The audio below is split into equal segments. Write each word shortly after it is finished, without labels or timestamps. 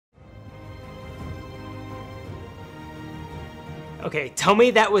Okay, tell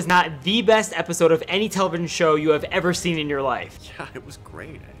me that was not the best episode of any television show you have ever seen in your life. Yeah, it was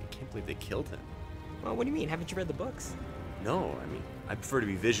great. I can't believe they killed him. Well, what do you mean? Haven't you read the books? No, I mean, I prefer to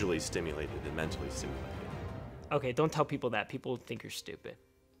be visually stimulated than mentally stimulated. Okay, don't tell people that. People think you're stupid.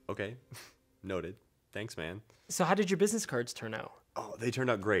 Okay, noted. Thanks, man. So how did your business cards turn out? Oh, they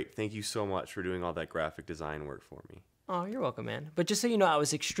turned out great. Thank you so much for doing all that graphic design work for me. Oh, you're welcome, man. But just so you know, I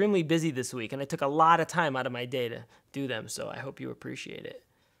was extremely busy this week, and I took a lot of time out of my day to do them, so I hope you appreciate it.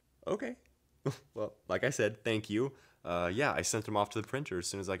 Okay. Well, like I said, thank you. Yeah, I sent them off to the printer as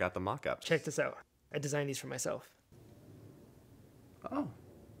soon as I got the mock-ups. Check this out. I designed these for myself. Oh,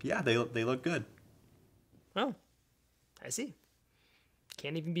 yeah, they look good. Oh, I see.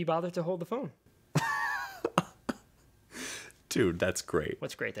 Can't even be bothered to hold the phone. Dude, that's great.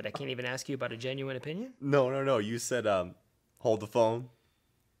 What's great, that I can't even ask you about a genuine opinion? No. You said, hold the phone.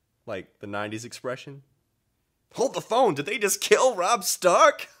 Like the 90s expression. Hold the phone! Did they just kill Rob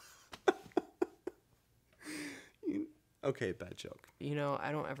Stark? Okay, bad joke. You know,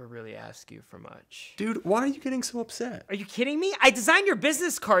 I don't ever really ask you for much. Dude, why are you getting so upset? Are you kidding me? I designed your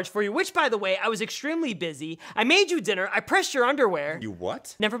business cards for you, which, by the way, I was extremely busy. I made you dinner. I pressed your underwear. You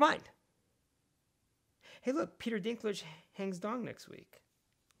what? Never mind. Hey, look, Peter Dinklage hangs dong next week.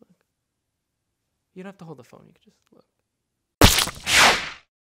 Look. You don't have to hold the phone. You can just look.